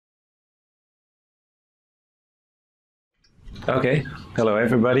Okay, hello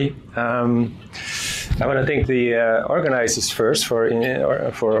everybody. I want to thank the organizers first for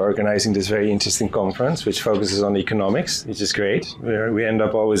organizing this very interesting conference, which focuses on economics, which is great. We end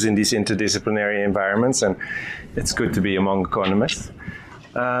up always in these interdisciplinary environments, and it's good to be among economists.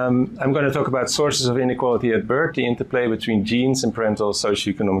 I'm going to talk about sources of inequality at birth, the interplay between genes and parental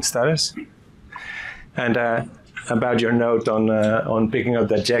socioeconomic status, and about your note on picking up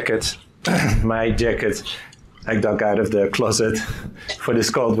that jacket, my jacket. I dug out of the closet for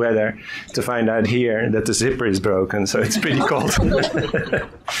this cold weather to find out here that the zipper is broken, so it's pretty cold.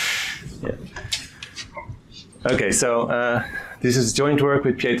 Yeah. Okay, so this is joint work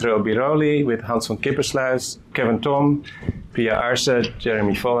with Pietro Biroli, with Hans van Kippersluis, Kevin Tom, Pia Arce,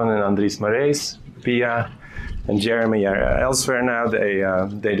 Jeremy Vollen, and Andries Marais. Pia and Jeremy are elsewhere now.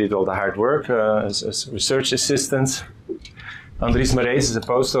 They did all the hard work as research assistants. Andries Marais is a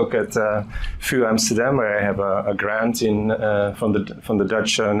postdoc at VU Amsterdam, where I have a grant from the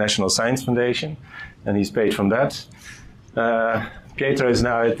Dutch National Science Foundation, and he's paid from that. Pietro is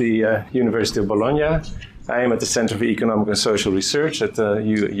now at the University of Bologna. I am at the Center for Economic and Social Research at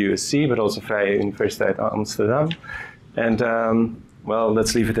USC, but also Vrije Universiteit Amsterdam. And well,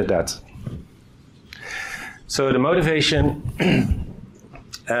 let's leave it at that. So the motivation.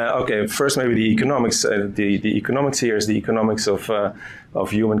 Okay, first maybe the economics. The economics here is the economics of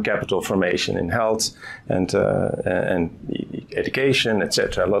human capital formation in health and education,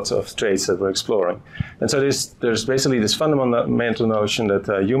 etc. Lots of traits that we're exploring. And so there's basically this fundamental notion that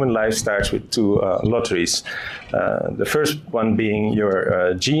human life starts with two lotteries. The first one being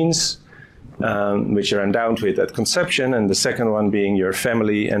your genes, which you're endowed with at conception, and the second one being your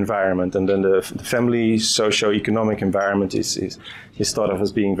family environment. And then the family socio-economic environment is thought of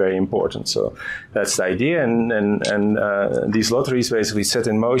as being very important. So that's the idea, and these lotteries basically set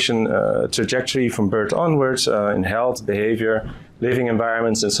in motion a trajectory from birth onwards in health, behavior, living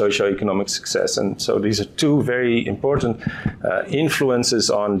environments, and socio-economic success. And so these are two very important influences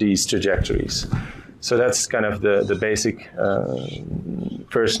on these trajectories. So that's kind of the basic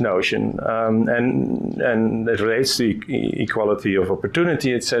first notion, and it relates to equality of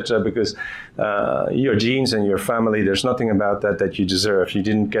opportunity, etc. Because your genes and your family, there's nothing about that you deserve. You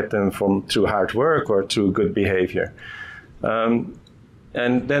didn't get them through hard work or through good behavior. And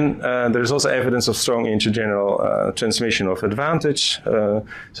then there's also evidence of strong intergeneral transmission of advantage.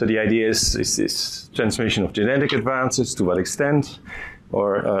 So the idea is this transmission of genetic advances, to what extent,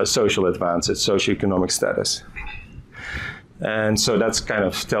 or social advances, socioeconomic status. And so that's kind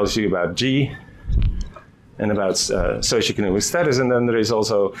of tells you about G and about socioeconomic status. And then there is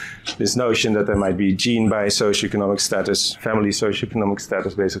also this notion that there might be gene by socioeconomic status, family socioeconomic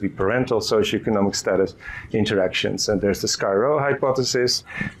status, basically parental socioeconomic status interactions. And there's the Scar-Rowe hypothesis,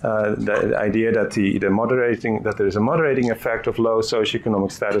 the idea that that there is a moderating effect of low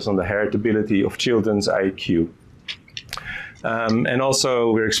socioeconomic status on the heritability of children's IQ. And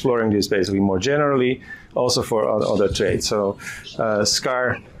also we're exploring this basically more generally, also for other traits. So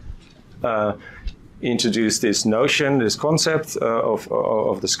Scar introduced this notion, this concept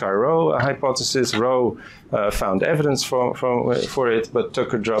of the Scar-Rowe hypothesis. Rowe found evidence for it, but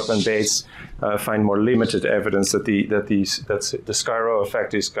Tucker, Drop, and Bates find more limited evidence that the Scar-Rowe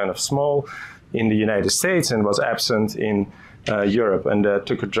effect is kind of small in the United States and was absent in Europe. And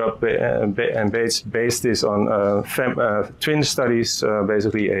Tucker, Drop, and Bates based this on twin studies,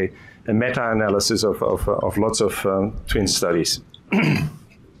 basically a meta-analysis of lots of twin studies.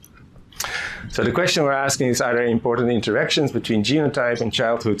 So the question we're asking is, are there important interactions between genotype and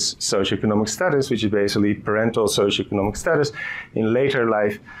childhood's socioeconomic status, which is basically parental socioeconomic status, in later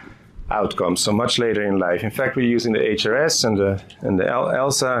life outcomes, so much later in life. In fact, we're using the HRS and the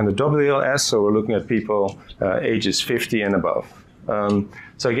ELSA and the WLS, so we're looking at people ages 50 and above.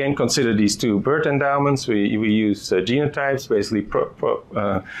 So again, consider these two birth endowments. We use genotypes, basically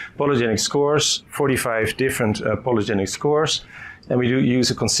polygenic scores, 45 different polygenic scores. And we do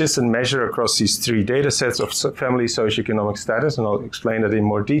use a consistent measure across these three data sets of family socioeconomic status, and I'll explain that in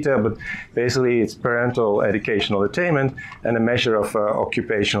more detail, but basically it's parental educational attainment and a measure of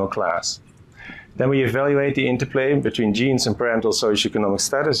occupational class. Then we evaluate the interplay between genes and parental socioeconomic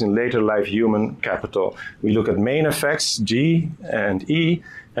status in later life human capital. We look at main effects, G and E,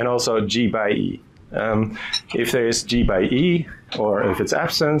 and also G by E. If there is G by E, or if it's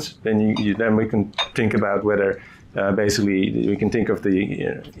absent, then then we can think about whether basically we can think of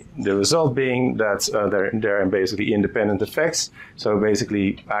the result being that there are basically independent effects. So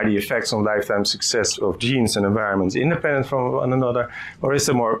basically, are the effects on lifetime success of genes and environments independent from one another, or is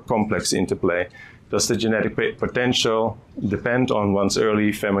there more complex interplay? Does the genetic potential depend on one's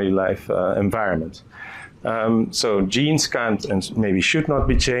early family life environment? So genes can't and maybe should not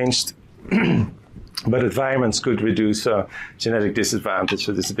be changed, but environments could reduce genetic disadvantage.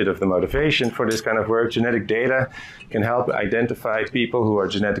 So this is a bit of the motivation for this kind of work. Genetic data can help identify people who are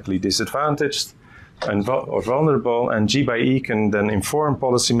genetically disadvantaged and or vulnerable, and G by E can then inform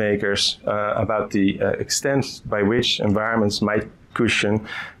policymakers about the extent by which environments might cushion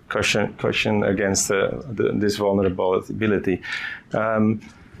against this vulnerability.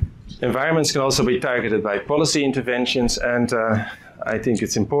 Environments can also be targeted by policy interventions, and I think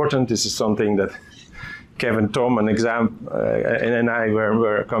it's important. This is something that Kevin, Tom, and I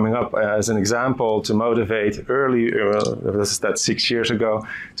were coming up as an example to motivate early, that's 6 years ago,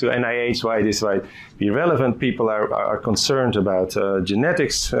 to NIH why this might be relevant. People are concerned about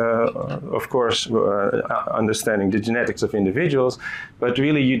genetics, of course, understanding the genetics of individuals, but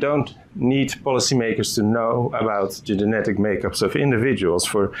really you don't need policymakers to know about the genetic makeups of individuals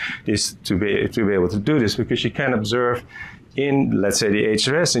for this to be able to do this, because you can observe in, let's say, the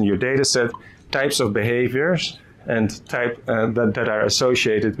HRS in your data set, types of behaviors and that are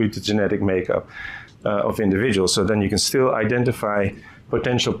associated with the genetic makeup of individuals. So then you can still identify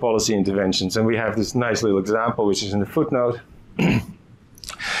potential policy interventions. And we have this nice little example, which is in the footnote.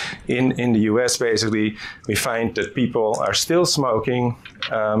 In the US, basically, we find that people are still smoking,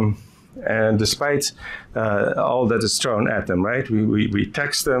 and despite all that is thrown at them, right? We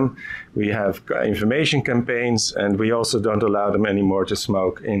text them, we have information campaigns, and we also don't allow them anymore to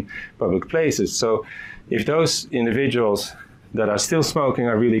smoke in public places. So if those individuals that are still smoking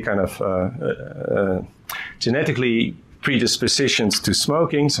are really kind of genetically predispositions to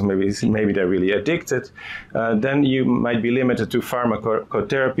smoking, so maybe they're really addicted, then you might be limited to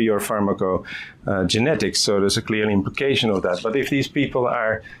pharmacotherapy or pharmacogenetics. So there's a clear implication of that. But if these people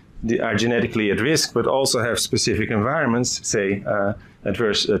are genetically at risk, but also have specific environments, say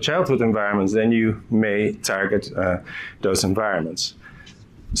adverse childhood environments, then you may target those environments.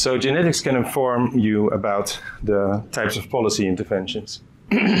 So genetics can inform you about the types of policy interventions.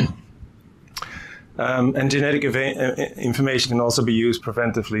 And genetic information can also be used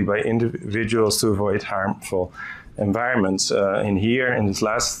preventively by individuals to avoid harmful environments. In this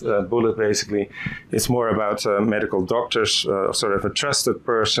last bullet, basically, it's more about medical doctors, sort of a trusted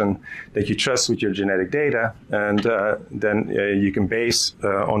person that you trust with your genetic data, and then you can base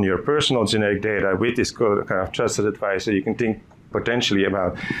on your personal genetic data with this kind of trusted advice, so you can think potentially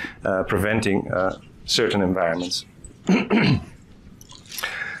about preventing certain environments.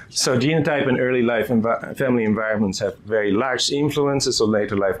 So genotype and early life family environments have very large influences on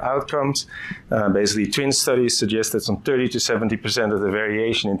later life outcomes. Basically, twin studies suggest that some 30 to 70% of the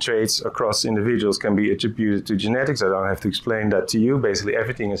variation in traits across individuals can be attributed to genetics. I don't have to explain that to you. Basically,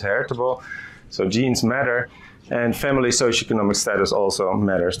 everything is heritable. So genes matter. And family socioeconomic status also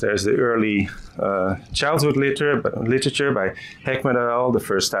matters. There's the early childhood literature by Heckman et al. The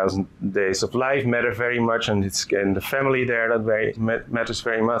first 1,000 days of life matter very much, and it's in the family there that matters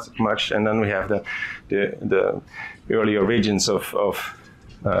very much. And then we have the early origins of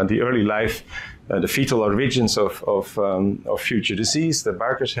the early life, the fetal origins of future disease, the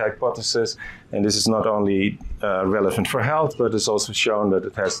Barker's hypothesis. And this is not only relevant for health, but it's also shown that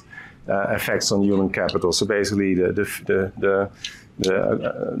it has effects on human capital. So basically, the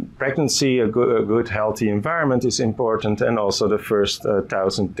pregnancy, a good healthy environment is important, and also the first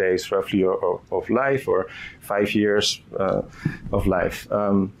 1,000 days roughly of life, or 5 years of life.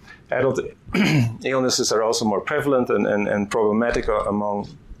 Adult illnesses are also more prevalent and problematic among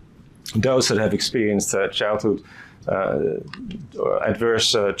those that have experienced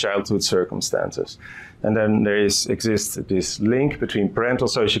adverse childhood circumstances. And then there exists this link between parental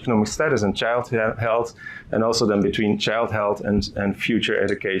socioeconomic status and child health, and also then between child health and future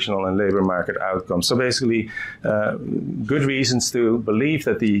educational and labor market outcomes. So basically, good reasons to believe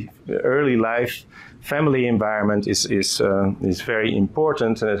that the early life family environment is very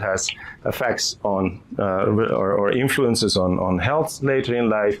important, and it has effects on or influences on health later in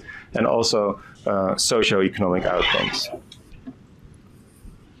life, and also socioeconomic outcomes.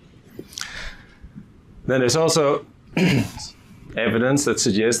 Then there's also evidence that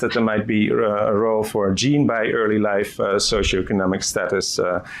suggests that there might be a role for gene by early life socioeconomic status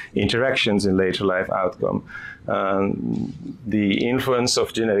interactions in later life outcome. The influence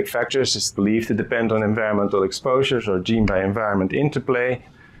of genetic factors is believed to depend on environmental exposures or gene by environment interplay.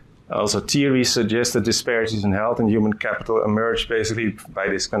 Also, theories suggest that disparities in health and human capital emerge basically by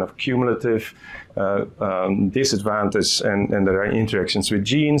this kind of cumulative disadvantage, and there are interactions with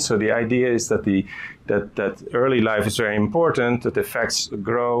genes. So the idea is that that early life is very important, that effects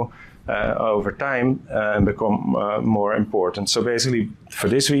grow over time and become more important. So basically, for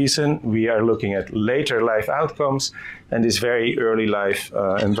this reason, we are looking at later life outcomes and this very early life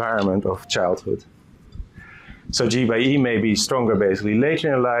environment of childhood. So G by E may be stronger basically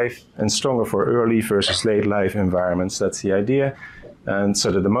later in life and stronger for early versus late life environments. That's the idea. And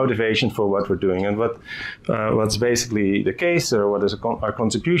sort of the motivation for what we're doing. And what's basically the case, or what is our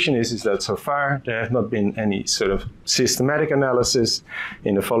contribution is that so far there have not been any sort of systematic analysis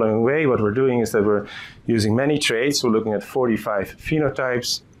in the following way. What we're doing is that we're using many traits. We're looking at 45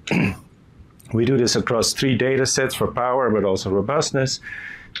 phenotypes. We do this across 3 data sets for power, but also robustness.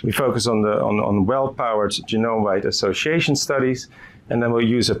 We focus on well-powered genome-wide association studies, and then we'll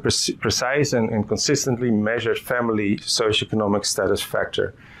use a precise and consistently measured family socioeconomic status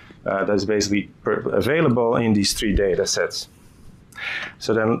factor that's basically available in these 3 data sets.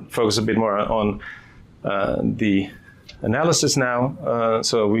 So then focus a bit more on the analysis now.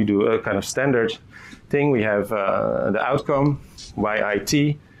 So we do a kind of standard thing. We have the outcome,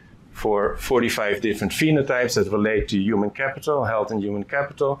 YIT, for 45 different phenotypes that relate to human capital, health and human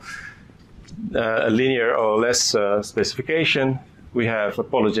capital, a linear OLS specification. We have a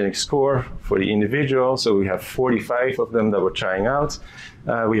polygenic score for the individual, so we have 45 of them that we're trying out.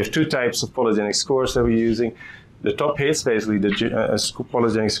 We have 2 types of polygenic scores that we're using. The top hits, basically the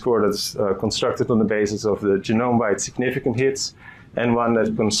polygenic score that's constructed on the basis of the genome-wide significant hits, and one that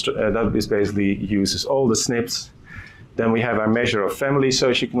is basically uses all the SNPs. Then we have our measure of family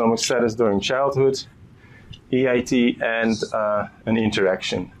socioeconomic status during childhood, EIT, and an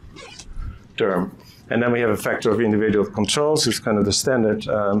interaction term. And then we have a factor of individual controls, which is kind of the standard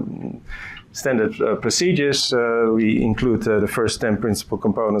procedures. We include the first 10 principal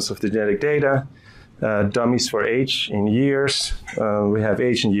components of the genetic data, dummies for age in years. We have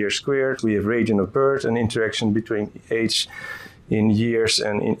age in years squared. We have region of birth and interaction between age in years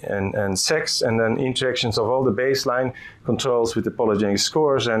and sex, and then interactions of all the baseline controls with the polygenic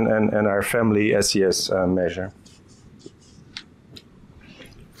scores and our family SES measure.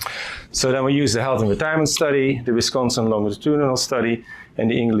 So then we use the health and retirement study, the Wisconsin longitudinal study, and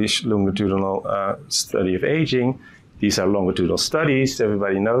the English longitudinal study of aging. These are longitudinal studies.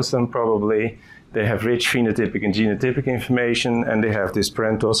 Everybody knows them probably. They have rich phenotypic and genotypic information, and they have this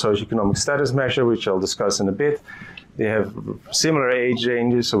parental socioeconomic status measure, which I'll discuss in a bit. They have similar age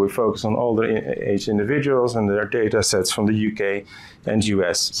ranges, so we focus on older age individuals, and there are data sets from the UK and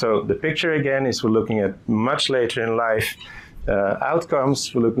US. So the picture again is we're looking at much later in life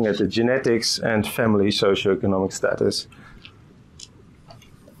outcomes. We're looking at the genetics and family socioeconomic status.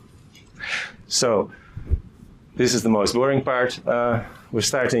 So this is the most boring part. We're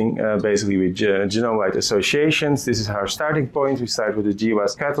starting basically with genome-wide associations. This is our starting point. We start with the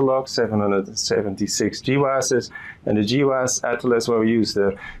GWAS catalog, 776 GWASs, and the GWAS atlas, where we use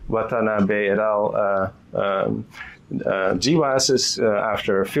the Watanabe et al. GWASs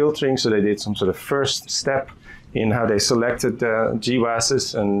after filtering. So they did some sort of first step in how they selected the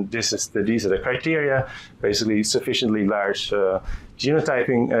GWASs, and these are the criteria. Basically, sufficiently large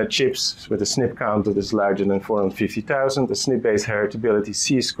genotyping chips with a SNP count that is larger than 450,000, the SNP-based heritability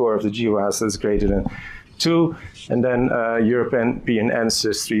C-score of the GWAS that is greater than 2, and then European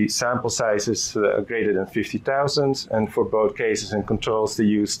ancestry sample sizes greater than 50,000, and for both cases and controls, they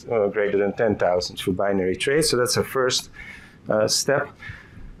used greater than 10,000 for binary traits. So that's our first step.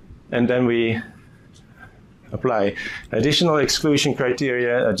 And then we apply additional exclusion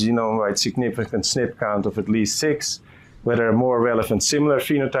criteria, a genome-wide significant SNP count of at least 6, whether a more relevant similar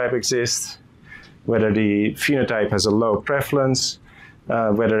phenotype exists, whether the phenotype has a low prevalence,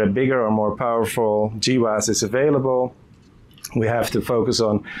 whether a bigger or more powerful GWAS is available. We have to focus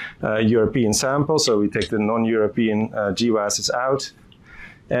on European samples, so we take the non-European GWASs out.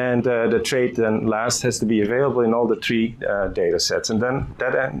 And the trait then last has to be available in all the 3 data sets. And then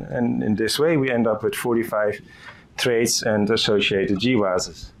and in this way, we end up with 45 traits and associated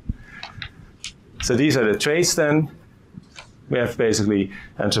GWASs. So these are the traits then. We have basically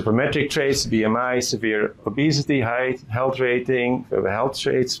anthropometric traits, BMI, severe obesity, height, health rating, we have health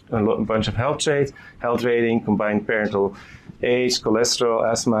traits, a bunch of health traits, health rating, combined parental age, cholesterol,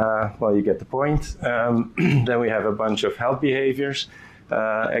 asthma, well, you get the point. Then we have a bunch of health behaviors.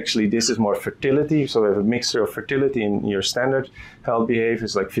 Actually, this is more fertility, so we have a mixture of fertility in your standard health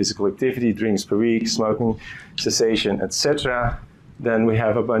behaviors like physical activity, drinks per week, smoking cessation, etc. Then we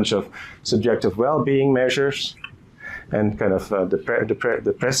have a bunch of subjective well-being measures and kind of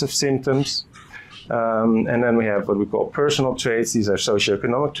depressive symptoms. And then we have what we call personal traits. These are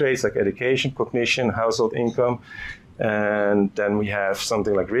socioeconomic traits like education, cognition, household income. And then we have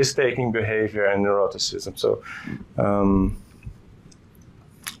something like risk-taking behavior and neuroticism. So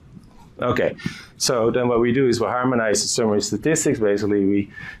Okay, so then what we do is we harmonize the summary statistics. Basically, we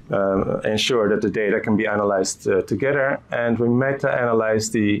ensure that the data can be analyzed together, and we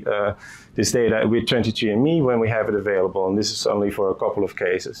meta-analyze this data with 23andMe when we have it available. And this is only for a couple of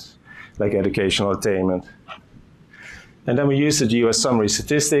cases, like educational attainment. And then we use the US summary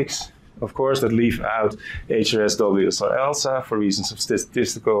statistics, of course, that leave out HRS, WS, or ELSA for reasons of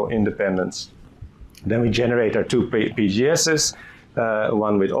statistical independence. Then we generate our two PGSs.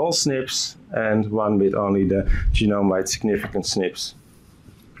 One with all SNPs and one with only the genome-wide significant SNPs.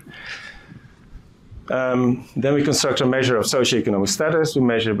 Then we construct a measure of socioeconomic status. We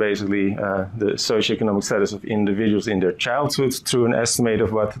measure basically the socioeconomic status of individuals in their childhood through an estimate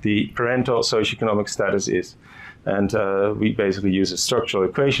of what the parental socioeconomic status is. And we basically use a structural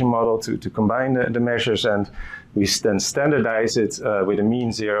equation model to combine the measures, and we then standardize it with a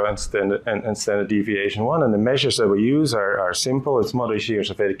mean 0 and standard deviation 1. And the measures that we use are simple. It's mother's years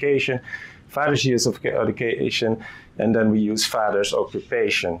of education, father's years of education, and then we use father's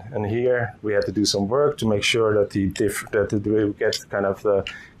occupation. And here we had to do some work to make sure that we get kind of the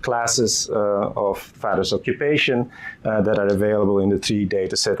classes of father's occupation that are available in the 3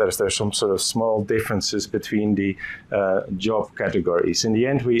 data sets. There's some sort of small differences between the job categories. In the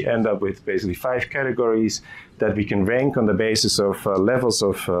end, we end up with basically 5 categories that we can rank on the basis of levels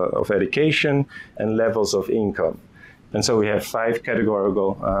of education and levels of income. And so we have 5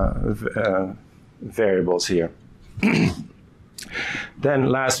 categorical variables here. Then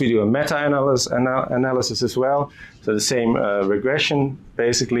last we do a meta-analysis as well. So the same regression,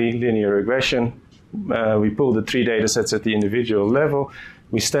 basically linear regression. We pull the 3 data sets at the individual level.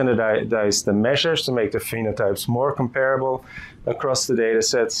 We standardize the measures to make the phenotypes more comparable across the data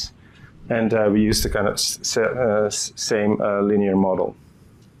sets. And we use the kind of same linear model.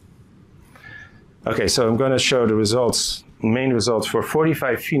 Okay, so I'm going to show the results, main results for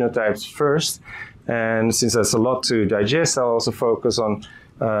 45 phenotypes first. And since that's a lot to digest, I'll also focus on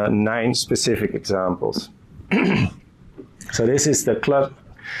 9 specific examples. So this is the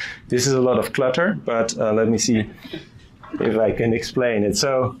this is a lot of clutter, but let me see if I can explain it.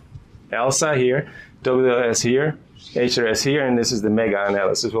 So ELSA here, WS here, HRS here, and this is the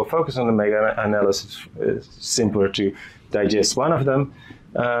mega-analysis. We'll focus on the mega-analysis. It's simpler to digest one of them.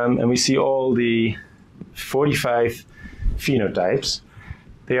 And we see all the 45 phenotypes.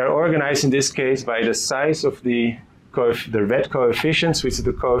 They are organized in this case by the size of the red coefficients, which is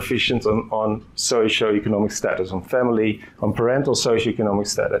the coefficients on socioeconomic status, on family, on parental socioeconomic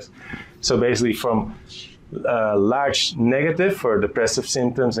status. So basically from large negative for depressive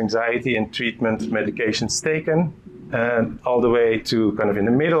symptoms, anxiety, and treatment medications taken, and all the way to kind of in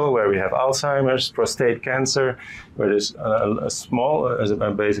the middle where we have Alzheimer's, prostate cancer, where there's a small,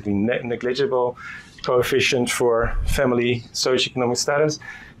 basically negligible coefficient for family socioeconomic status,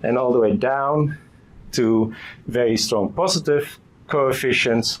 and all the way down to very strong positive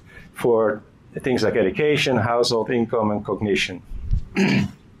coefficients for things like education, household income, and cognition.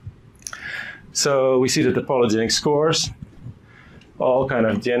 So we see that the polygenic scores all kind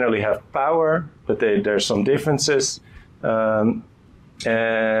of generally have power, but there's some differences. What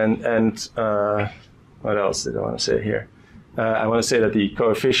else did I want to say here? I want to say that the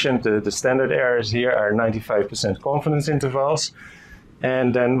coefficient, the standard errors here are 95% confidence intervals.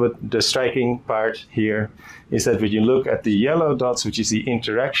 And then what the striking part here is that when you look at the yellow dots, which is the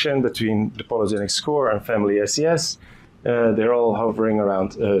interaction between the polygenic score and family SES, they're all hovering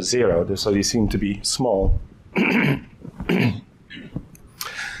around 0, so they seem to be small.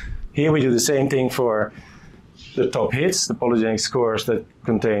 Here we do the same thing for the top hits, the polygenic scores that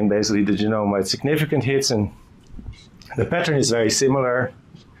contain basically the genome-wide significant hits, and the pattern is very similar,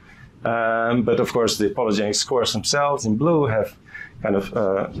 but of course the polygenic scores themselves in blue have kind of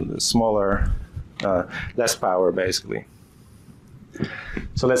smaller, less power basically.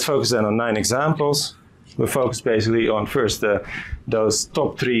 So let's focus then on 9 examples. We'll focus basically on first those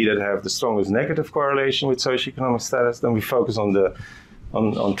top 3 that have the strongest negative correlation with socioeconomic status. Then we focus on the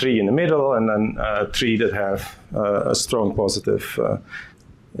on 3 in the middle, and then 3 that have a strong positive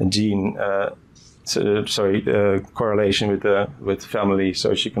gene, correlation with family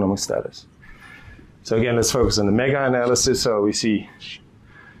socioeconomic status. So again, let's focus on the mega-analysis. So we see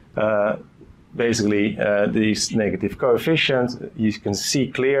basically these negative coefficients. You can see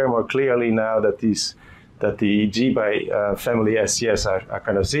more clearly now that the G by family SES are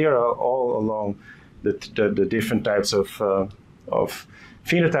kind of 0 all along the different types of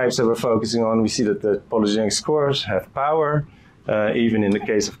phenotypes that we're focusing on. We see that the polygenic scores have power, even in the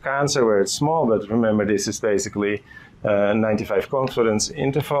case of cancer where it's small, but remember this is basically 95% confidence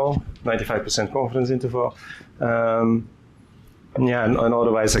interval. And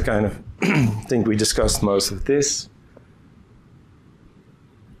otherwise a kind of I think we discussed most of this.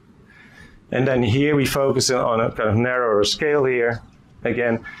 And then here we focus on a kind of narrower scale here,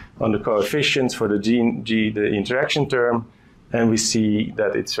 again, on the coefficients for the the interaction term, and we see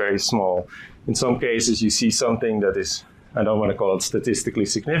that it's very small. In some cases, you see something that is, I don't want to call it statistically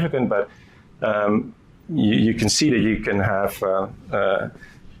significant, but you can see that you can have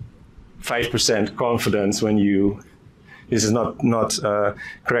 5% confidence when you, this is not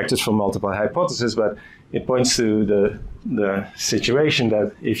corrected from multiple hypothesis, but it points to the situation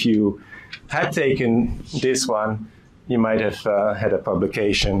that if you had taken this one, you might have had a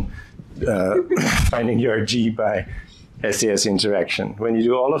publication finding your G by SES interaction. When you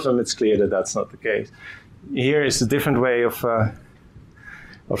do all of them, it's clear that that's not the case. Here is a different way of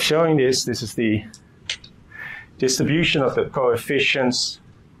showing this. This is the distribution of the coefficients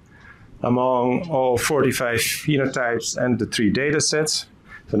among all 45 phenotypes and the 3 data sets.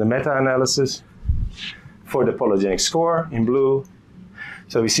 So the meta-analysis for the polygenic score in blue.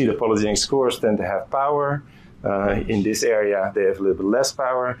 So we see the polygenic scores tend to have power. In this area, they have a little bit less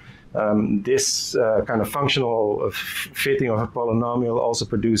power. This kind of functional fitting of a polynomial also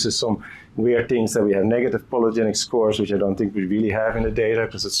produces some weird things that we have negative polygenic scores, which I don't think we really have in the data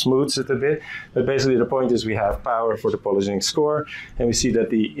because it smooths it a bit. But basically the point is we have power for the polygenic score, and we see that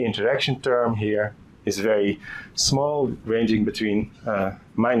the interaction term here is very small, ranging between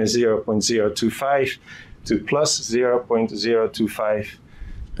minus 0.025 to plus 0.025.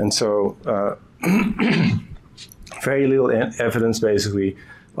 And so very little evidence basically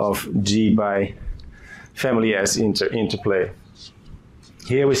of G by family S interplay.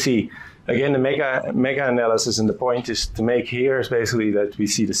 Here we see again the mega analysis, and the point is to make here is basically that we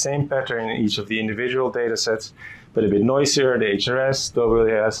see the same pattern in each of the individual data sets, but a bit noisier, the HRS,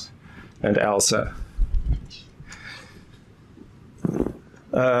 WS, and ELSA.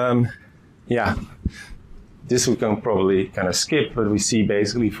 Yeah, this we can probably kind of skip, but we see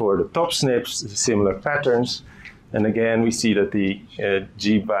basically for the top SNPs similar patterns. And again, we see that the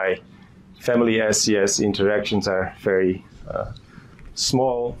G by family SES interactions are very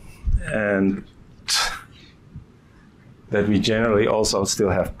small, and that we generally also still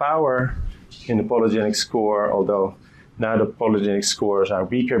have power in the polygenic score, although now the polygenic scores are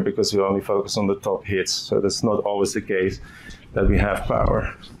weaker because we only focus on the top hits. So that's not always the case that we have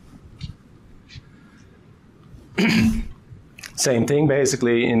power. Same thing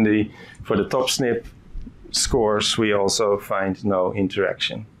basically for the top SNP scores, we also find no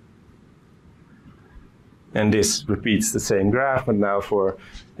interaction. And this repeats the same graph, but now for,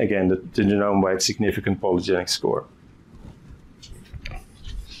 again, the genome-wide significant polygenic score.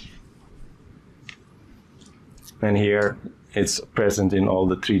 And here it's present in all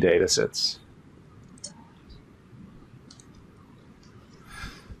the 3 data sets.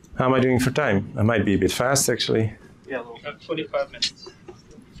 How am I doing for time? I might be a bit fast, actually. Yeah, we have 25 minutes.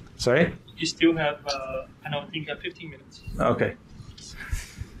 Sorry? You still have, I don't think, 15 minutes. Okay.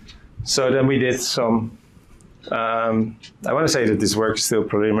 So then we did some, I want to say that this work is still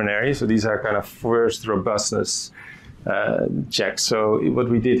preliminary, so these are kind of first robustness checks. So what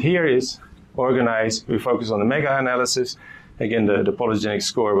we did here is organize, we focus on the mega-analysis, again, the polygenic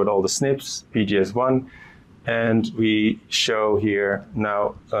score with all the SNPs, PGS1, and we show here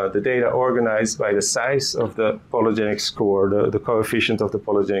now the data organized by the size of the polygenic score, the coefficient of the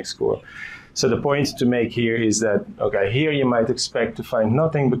polygenic score. So the point to make here is that, okay, here you might expect to find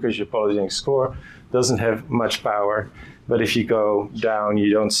nothing because your polygenic score doesn't have much power. But if you go down,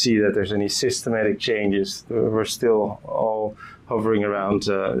 you don't see that there's any systematic changes. We're still all hovering around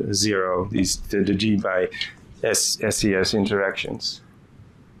 0, the G by SES interactions.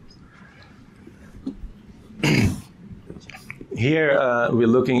 Here we're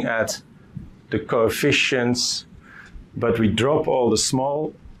looking at the coefficients, but we drop all the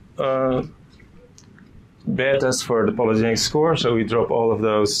small betas for the polygenic score, so we drop all of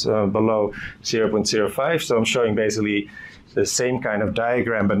those below 0.05. So I'm showing basically the same kind of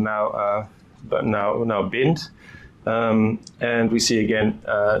diagram, but now binned. And we see again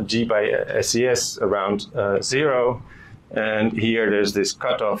G by SES around 0, and here there's this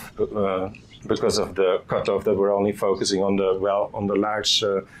cutoff because of the cutoff that we're only focusing on the large,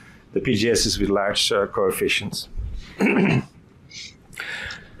 the PGSs with large coefficients.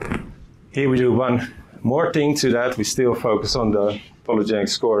 Here we do one more thing to that. We still focus on the polygenic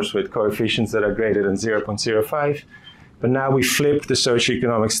scores with coefficients that are greater than 0.05. But now we flip the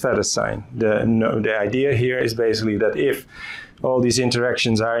socioeconomic status sign. The idea here is basically that if all these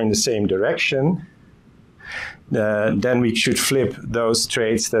interactions are in the same direction, then we should flip those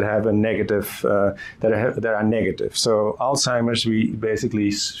traits that have a negative, that are negative. So Alzheimer's, we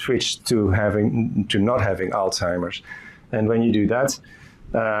basically switch to not having Alzheimer's. And when you do that,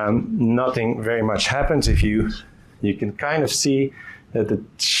 nothing very much happens. If you can kind of see that it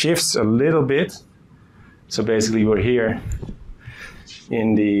shifts a little bit. So basically we're here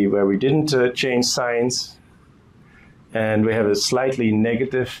in where we didn't change signs, and we have a slightly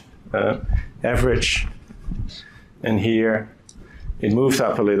negative average, and here it moves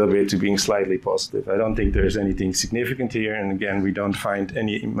up a little bit to being slightly positive. I don't think there's anything significant here, and again, we don't find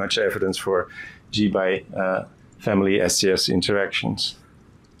much evidence for G by family SCS interactions.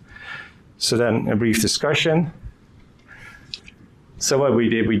 So then a brief discussion. So what we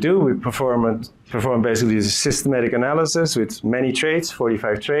perform basically a systematic analysis with many traits,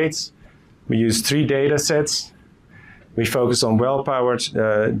 45 traits. We use 3 data sets. We focus on well-powered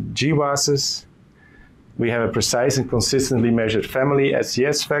GWASs. We have a precise and consistently measured family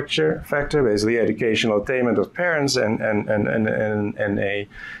SCS factor, basically educational attainment of parents and a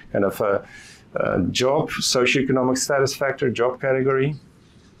kind of a job, socioeconomic status factor, job category.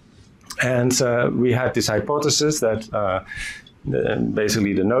 And we had this hypothesis that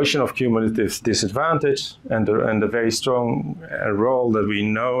basically the notion of cumulative disadvantage and the very strong role that we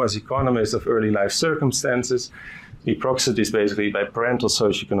know as economists of early life circumstances. We proxy this basically by parental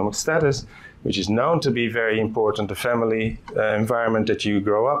socioeconomic status, which is known to be very important, the family environment that you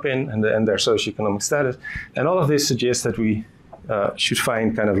grow up in and their socioeconomic status. And all of this suggests that we should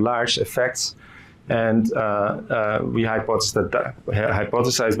find kind of large effects. And we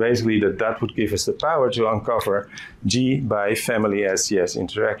hypothesize basically that would give us the power to uncover G by family SCS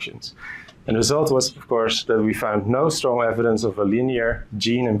interactions. And the result was, of course, that we found no strong evidence of a linear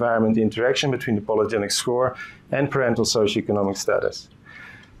gene-environment interaction between the polygenic score and parental socioeconomic status.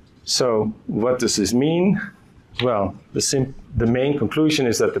 So what does this mean? Well, the main conclusion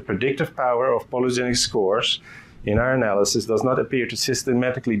is that the predictive power of polygenic scores in our analysis does not appear to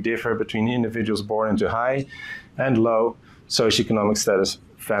systematically differ between individuals born into high and low socioeconomic status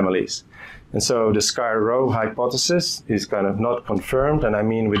families. And so the Scar-Rowe hypothesis is kind of not confirmed, and I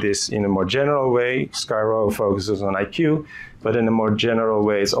mean with this in a more general way. Scar-Rowe focuses on IQ, but in a more general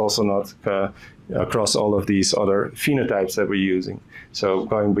way it's also not across all of these other phenotypes that we're using. So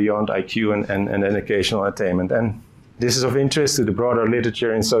going beyond IQ and educational attainment. And this is of interest to the broader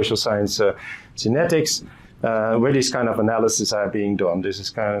literature in social science genetics, where these kind of analyses are being done. This is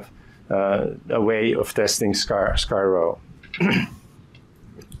kind of a way of testing Scar-Rowe.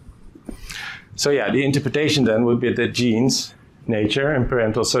 So yeah, the interpretation then would be that genes, nature, and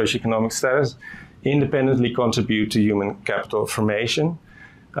parental socioeconomic status independently contribute to human capital formation.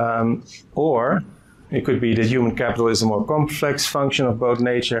 Or it could be that human capital is a more complex function of both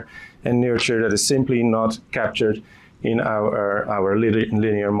nature and nurture that is simply not captured in our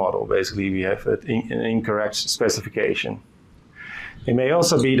linear model. Basically, we have an incorrect specification. It may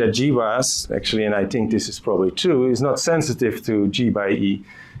also be that GWAS, actually, and I think this is probably true, is not sensitive to G by E.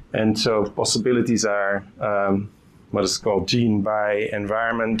 And so possibilities are what is called gene by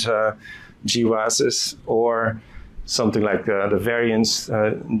environment GWASs, or something like the variance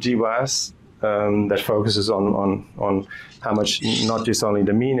GWAS that focuses on how much, not just only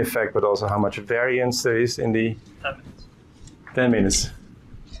the mean effect, but also how much variance there is in the 10 minutes.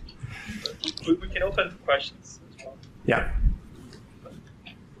 We can open for questions as well. Yeah.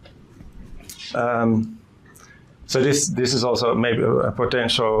 So this is also maybe a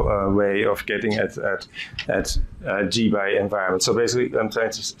potential way of getting at G by environment. So basically,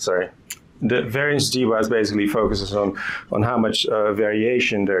 the variance GWAS basically focuses on how much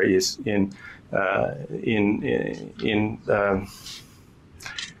variation there is in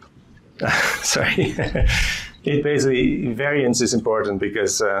sorry. It basically, variance is important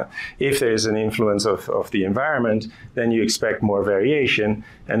because if there is an influence of the environment, then you expect more variation.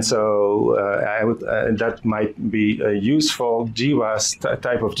 And so that might be a useful GWAS,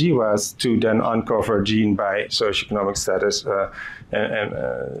 type of GWAS, to then uncover gene by socioeconomic status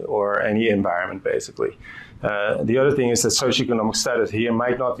or any environment, basically. The other thing is that socioeconomic status here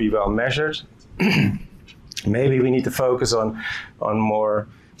might not be well measured. Maybe we need to focus on more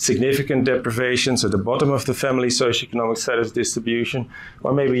significant deprivations at the bottom of the family socioeconomic status distribution,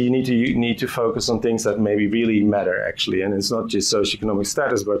 or maybe you need to focus on things that maybe really matter, actually, and it's not just socioeconomic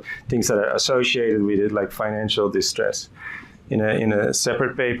status, but things that are associated with it, like financial distress. In a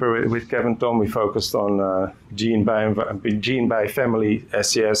separate paper with Kevin Tom, we focused on gene by family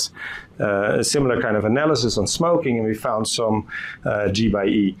SCS, a similar kind of analysis on smoking, and we found some G by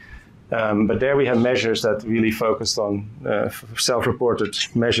E. But there we have measures that really focused on self-reported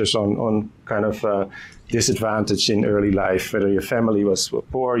measures on kind of disadvantage in early life, whether your family was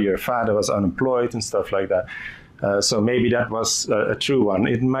poor, your father was unemployed, and stuff like that. So maybe that was a true one.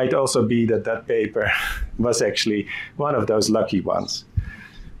 It might also be that that paper was actually one of those lucky ones.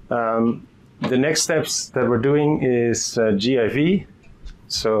 The next steps that we're doing is GIV,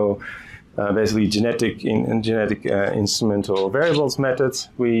 so basically genetic instrumental variables methods.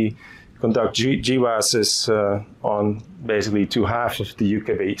 We conduct GWASs on basically 2/2 of the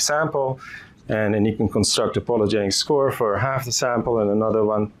UKB sample, and then you can construct a polygenic score for half the sample and another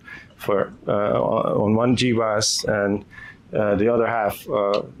one for on one GWAS, and the other half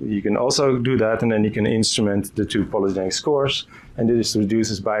you can also do that, and then you can instrument the two polygenic scores, and this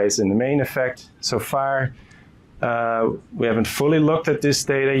reduces bias in the main effect. So far, we haven't fully looked at this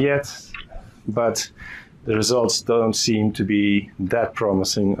data yet, but the results don't seem to be that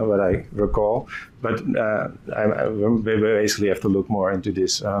promising, what I recall. But we basically have to look more into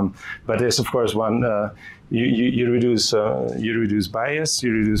this. But there's of course one. You reduce bias,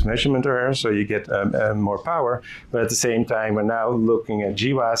 you reduce measurement error, so you get more power. But at the same time, we're now looking at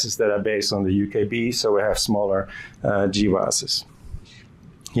GWASs that are based on the UKB, so we have smaller GWASs.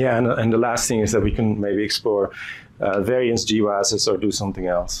 Yeah, and the last thing is that we can maybe explore variance GWASs or do something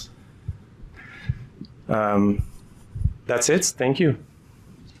else. That's it. Thank you.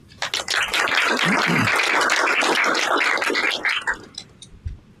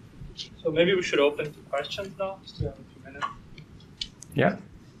 So maybe we should open to questions now. Still have a few minutes. Yeah.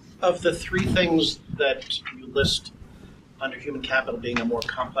 Of the three things that you list under human capital being a more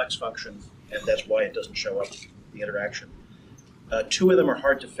complex function, and that's why it doesn't show up in the interaction, two of them are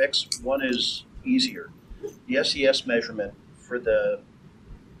hard to fix. One is easier. The SES measurement for the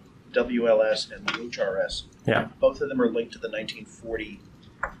WLS and the HRS, Yeah. both of them are linked to the 1940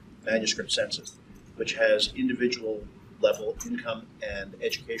 manuscript census, which has individual level income and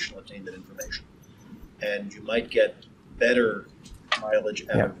educational attainment information. And you might get better mileage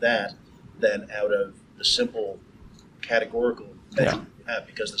out of that than out of the simple categorical measure you have,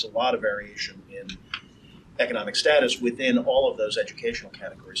 because there's a lot of variation in economic status within all of those educational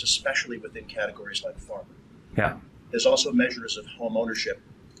categories, especially within categories like farmer. Yeah. There's also measures of home ownership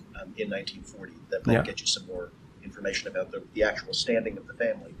in 1940 that might get you some more information about the actual standing of the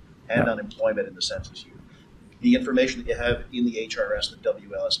family and unemployment in the census year. The information that you have in the HRS and the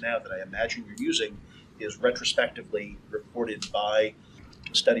WLS now that I imagine you're using is retrospectively reported by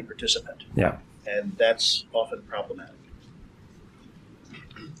the study participant. Yeah. And that's often problematic.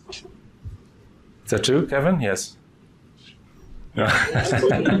 Is that true, Kevin? Yes. That's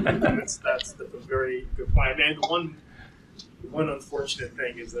a very good point. And one unfortunate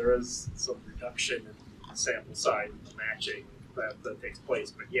thing is there is some reduction in sample size and the matching that takes place.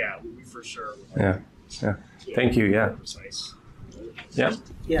 But yeah, we for sure. Yeah. Thank you. Yeah. Precise. Yeah.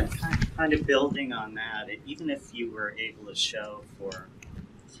 Yeah, kind of building on that, even if you were able to show for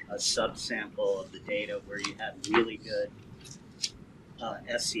a subsample of the data where you had really good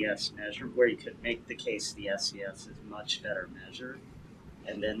SES measure, where you could make the case the SES is much better measured,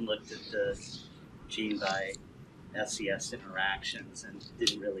 and then looked at the gene by SES interactions and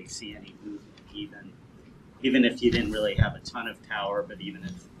didn't really see any movement, even if you didn't really have a ton of power, but even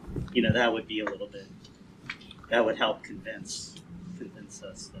if, that would be a little bit, that would help convince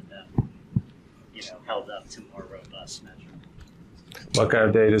us that held up to more robust measurement. What kind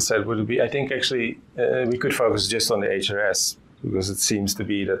of data set would it be? I think actually we could focus just on the HRS, because it seems to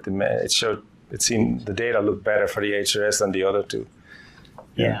be that it seemed the data looked better for the HRS than the other two.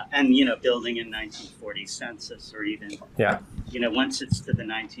 Yeah, and building in 1940 census, or even once it's to the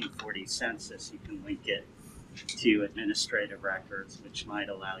 1940 census, you can link it to administrative records, which might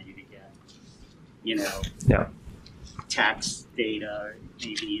allow you to get tax data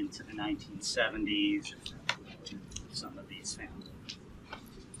maybe into the 1970s, some of these families.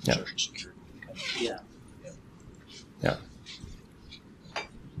 Yeah. Social Security income. Yeah.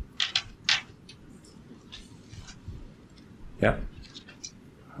 Yeah.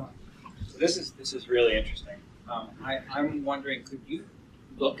 So this is really interesting. I'm wondering, could you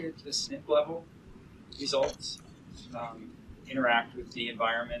look at the SNP level results, interact with the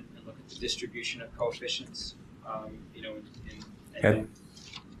environment, and look at the distribution of coefficients, and then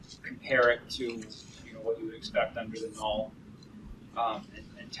compare it to what you would expect under the null,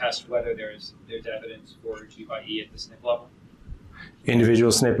 and test whether there's evidence for G by E at the SNP level?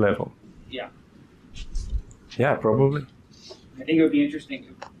 Individual SNP level. Yeah. Yeah, probably. I think it would be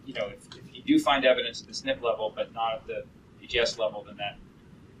interesting, if you do find evidence at the SNP level, but not at the EGS level, then that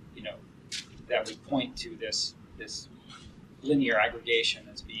would point to this linear aggregation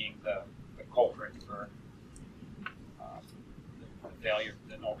as being the culprit for the failure,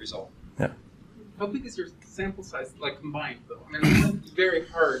 the null result. Yeah. How big is your sample size, like combined, though? I mean, it's very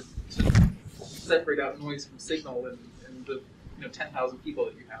hard to separate out noise from signal in the 10,000 people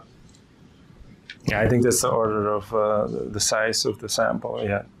that you have. Yeah, I think that's the order of the size of the sample.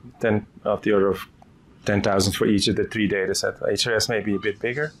 Yeah, of the order of 10,000 for each of the 3 data sets. HRS may be a bit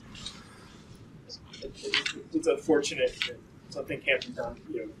bigger. It's unfortunate that something can't be done.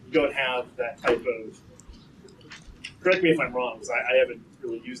 You don't have that type of. Correct me if I'm wrong, because I haven't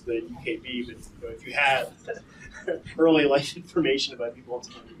really used the UKB, but if you had early life information about people on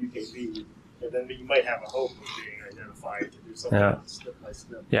the UKB, then you might have a hope of being identified to do something step by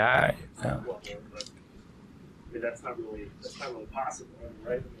step. Yeah. But I mean, that's not really possible,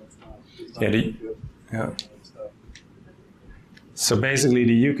 right? I mean, it's not So basically,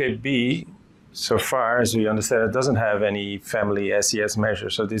 the UKB, so far as we understand it, doesn't have any family SES measure.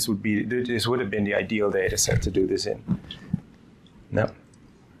 So this would have been the ideal data set to do this in. No.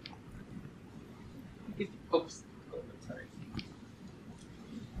 Oops. Sorry.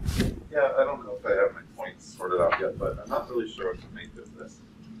 Yeah, I don't know if I have my points sorted out yet, but I'm not really sure what to make of this.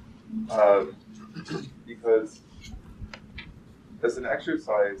 Because as an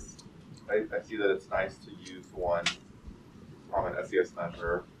exercise, I see that it's nice to use one common SES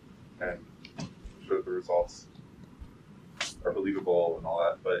measure and ensure that the results are believable and all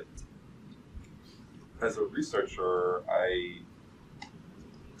that, but as a researcher, I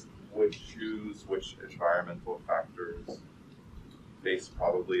would choose which environmental factors based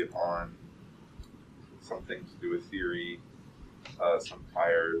probably upon something to do with theory, some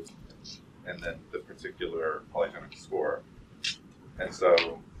priors, and then the particular polygenic score. And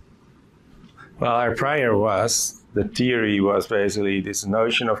so... Well, our prior the theory was basically this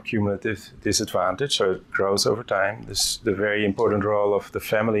notion of cumulative disadvantage, so it grows over time. The very important role of the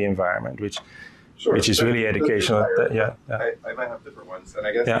family environment, which is really educational. I might have different ones, and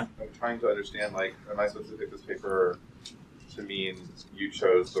I guess I'm trying to understand, like, am I supposed to take this paper to mean you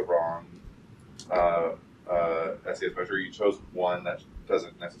chose the wrong SES measure? You chose one that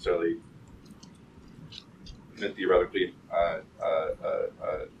doesn't necessarily theoretically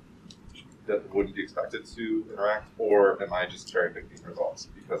that wouldn't be expected to interact, or am I just cherry picking results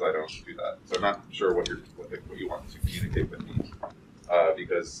because I don't do that? So I'm not sure what you want to communicate with me,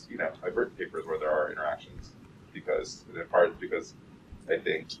 because I've written papers where there are interactions, in part because I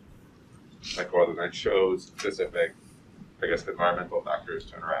think my co-authors and I chose specific, I guess, environmental factors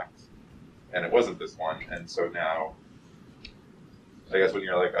to interact, and it wasn't this one, and so now, I guess when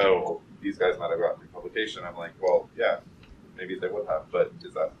you're like, oh, well, these guys might have gotten publication, I'm like, well, yeah, maybe they would have, but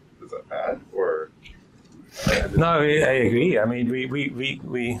is that bad, or? No, I agree. I mean,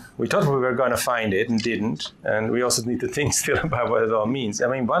 we thought we were going to find it and didn't, and we also need to think still about what it all means. I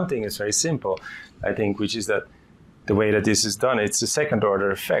mean, one thing is very simple, I think, which is that the way that this is done, it's a second order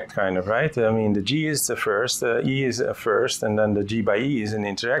effect, kind of, right? I mean, the G is the first, the E is a first, and then the G by E is an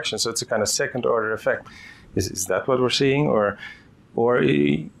interaction. So it's a kind of second order effect. Is that what we're seeing, or?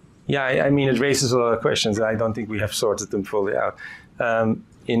 Yeah, I mean, it raises a lot of questions. I don't think we have sorted them fully out.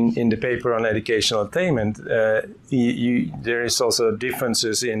 In the paper on educational attainment, there is also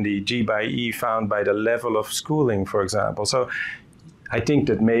differences in the G by E found by the level of schooling, for example. So I think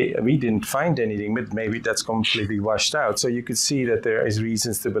that we didn't find anything, but maybe that's completely washed out. So you could see that there is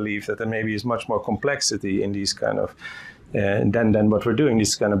reasons to believe that there maybe is much more complexity in these kind of than what we're doing,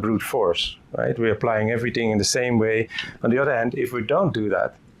 this kind of brute force, right? We're applying everything in the same way. On the other hand, if we don't do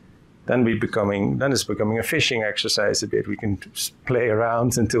that, then it's becoming a fishing exercise a bit. We can play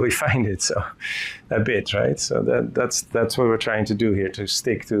around until we find it, so a bit, right? So that's what we're trying to do here, to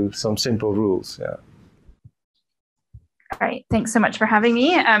stick to some simple rules. Yeah. All right, thanks so much for having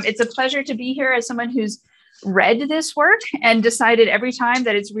me. It's a pleasure to be here as someone who's read this work and decided every time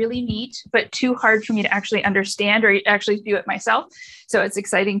that it's really neat, but too hard for me to actually understand or actually do it myself. So it's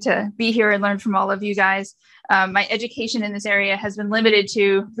exciting to be here and learn from all of you guys. My education in this area has been limited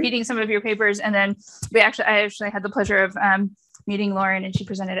to reading some of your papers, and then I actually had the pleasure of meeting Lauren, and she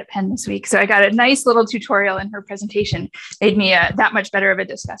presented at Penn this week. So I got a nice little tutorial in her presentation, made me that much better of a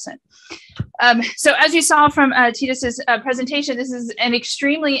discussant. So as you saw from Titus's presentation, this is an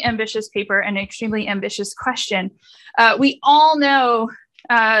extremely ambitious paper and an extremely ambitious question. We all know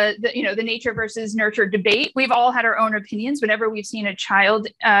the nature versus nurture debate. We've all had our own opinions whenever we've seen a child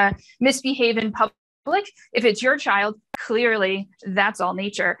misbehave in public. If it's your child, clearly that's all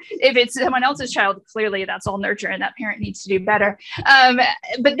nature. If it's someone else's child, clearly that's all nurture, and that parent needs to do better.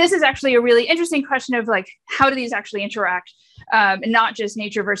 But this is actually a really interesting question of, like, how do these actually interact? Not just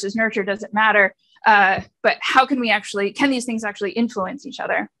nature versus nurture doesn't matter. but how can these things actually influence each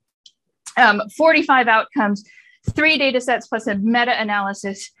other? 45 outcomes, 3 data sets plus a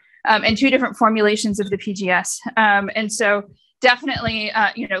meta-analysis, and 2 different formulations of the PGS. And so definitely,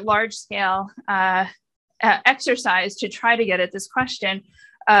 large scale exercise to try to get at this question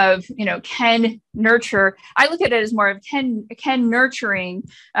of, can nurture, I look at it as more of can nurturing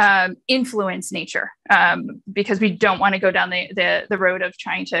influence nature, because we don't want to go down the road of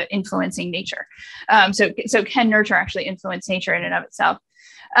trying to influencing nature. So can nurture actually influence nature in and of itself?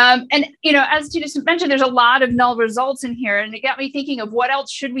 And, as Titus mentioned, there's a lot of null results in here, and it got me thinking of what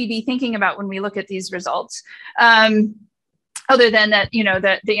else should we be thinking about when we look at these results? Other than that,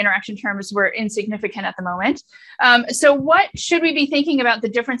 the interaction terms were insignificant at the moment. So what should we be thinking about the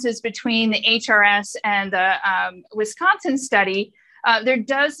differences between the HRS and the Wisconsin study? There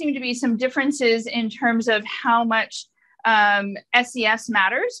does seem to be some differences in terms of how much SES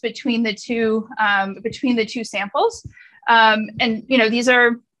matters between the two samples. And, these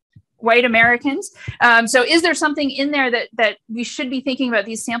are white Americans. So is there something in there that we should be thinking about?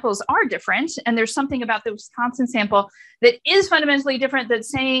 These samples are different, and there's something about the Wisconsin sample that is fundamentally different,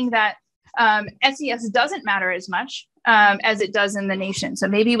 that's saying that SES doesn't matter as much as it does in the nation. So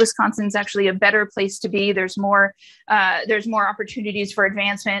maybe Wisconsin's actually a better place to be. There's more opportunities for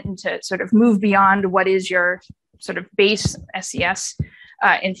advancement and to sort of move beyond what is your sort of base SES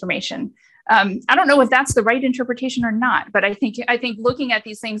information. I don't know if that's the right interpretation or not, but I think looking at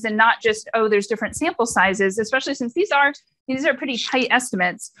these things and not just, there's different sample sizes, especially since these are pretty tight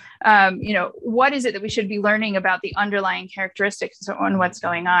estimates. What is it that we should be learning about the underlying characteristics on what's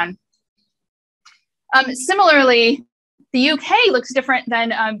going on? Similarly, the UK looks different than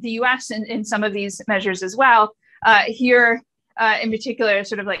the US in some of these measures as well. Here, in particular,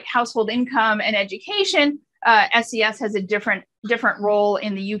 sort of like household income and education, SES has a different role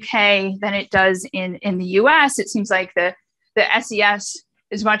in the UK than it does in the US. It seems like the SES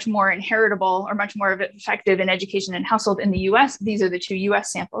is much more inheritable or much more effective in education and household in the US. These are the 2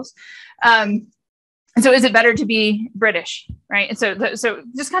 US samples. And so is it better to be British, right? And so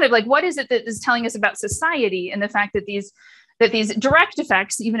just kind of like, what is it that is telling us about society and the fact that these direct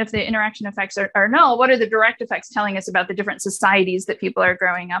effects, even if the interaction effects are null, what are the direct effects telling us about the different societies that people are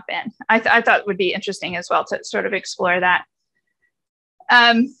growing up in? I thought it would be interesting as well to sort of explore that.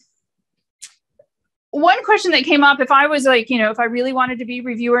 One question that came up, if I was like, if I really wanted to be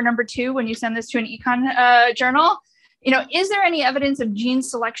reviewer number 2 when you send this to an econ journal, is there any evidence of gene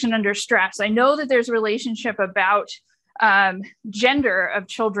selection under stress? I know that there's a relationship about gender of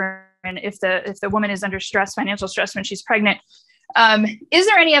children if the woman is under stress, financial stress when she's pregnant. Is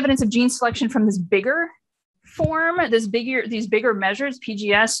there any evidence of gene selection from this bigger form, these bigger measures,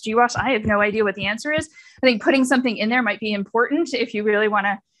 PGS, GWAS? I have no idea what the answer is. I think putting something in there might be important if you really want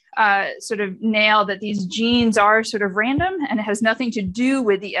to sort of nail that these genes are sort of random and it has nothing to do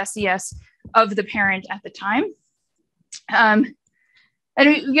with the SES of the parent at the time. And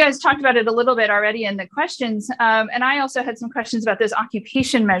you guys talked about it a little bit already in the questions. And I also had some questions about this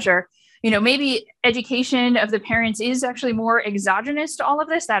occupation measure. Maybe education of the parents is actually more exogenous to all of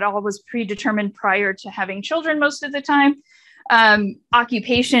this. That all was predetermined prior to having children most of the time.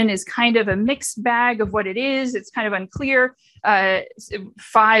 Occupation is kind of a mixed bag of what it is. It's kind of unclear.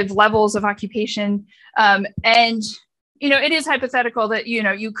 5 levels of occupation. And it is hypothetical that,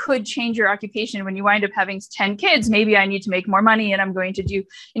 you could change your occupation when you wind up having 10 kids. Maybe I need to make more money and I'm going to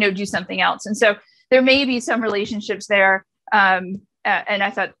do something else. And so there may be some relationships there. And I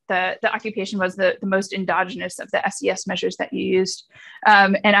thought the occupation was the most endogenous of the SES measures that you used.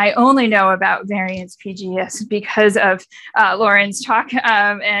 And I only know about variance PGS because of Lauren's talk.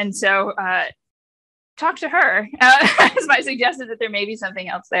 And so talk to her as my suggestion that there may be something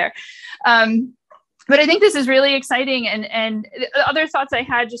else there. But I think this is really exciting. And other thoughts I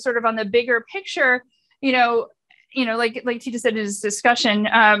had just sort of on the bigger picture, like Titus said in his discussion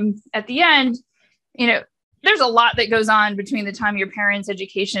at the end, there's a lot that goes on between the time your parents'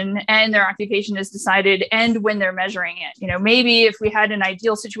 education and their occupation is decided and when they're measuring it. Maybe if we had an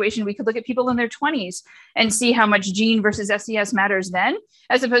ideal situation, we could look at people in their 20s and see how much gene versus SES matters then,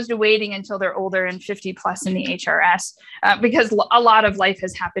 as opposed to waiting until they're older and 50 plus in the HRS, because a lot of life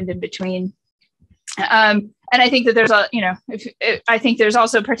has happened in between. And I think that there's I think there's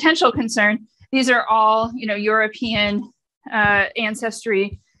also potential concern. These are all, European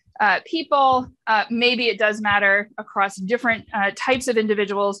ancestry people. Maybe it does matter across different types of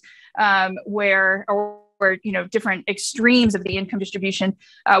individuals where different extremes of the income distribution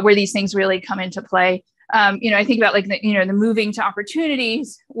where these things really come into play. I think about the moving to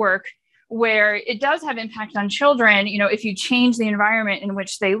opportunities work where it does have impact on children. If you change the environment in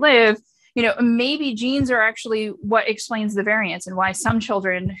which they live, you know, maybe genes are actually what explains the variance and why some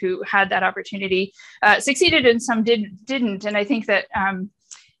children who had that opportunity succeeded and some didn't. And I think that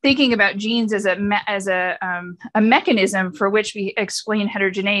thinking about genes as a mechanism for which we explain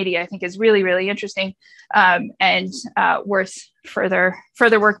heterogeneity, I think is really, really interesting and worth further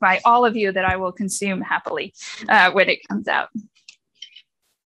work by all of you that I will consume happily when it comes out.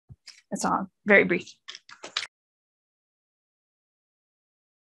 That's all, very brief.